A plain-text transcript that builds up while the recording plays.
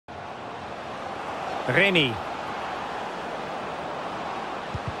Reni.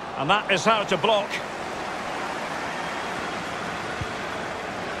 And that is how to block.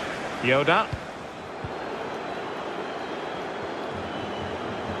 Yoda.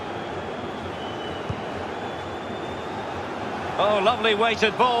 Oh, lovely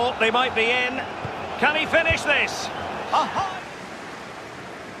weighted ball. They might be in. Can he finish this? Aha!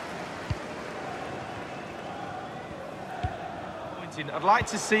 I'd like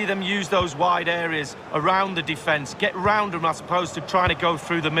to see them use those wide areas around the defence. Get round them as opposed to trying to go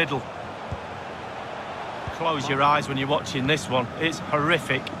through the middle. Close your eyes when you're watching this one. It's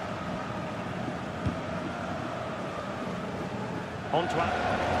horrific.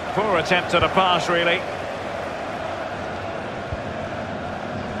 Poor attempt at a pass, really.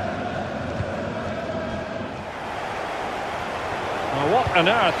 Well, what on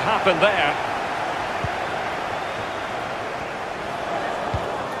earth happened there?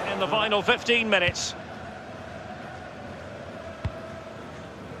 In the final 15 minutes.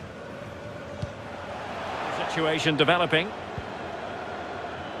 Situation developing.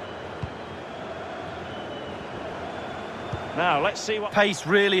 Now, let's see what... Pace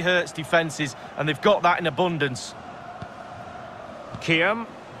really hurts defences, and they've got that in abundance. Kiam.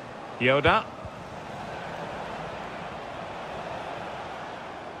 Yoda.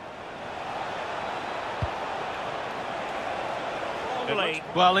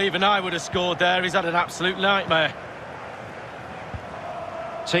 Well, even I would have scored there. He's had an absolute nightmare.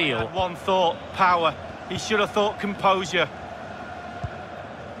 Teal. One thought, power. He should have thought composure.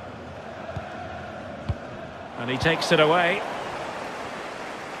 And he takes it away.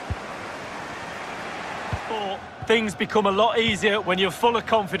 Things become a lot easier when you're full of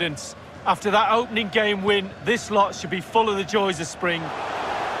confidence. After that opening game win, this lot should be full of the joys of spring.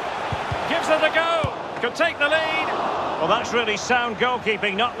 Gives it a go. Could take the lead. Well, that's really sound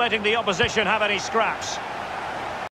goalkeeping, not letting the opposition have any scraps.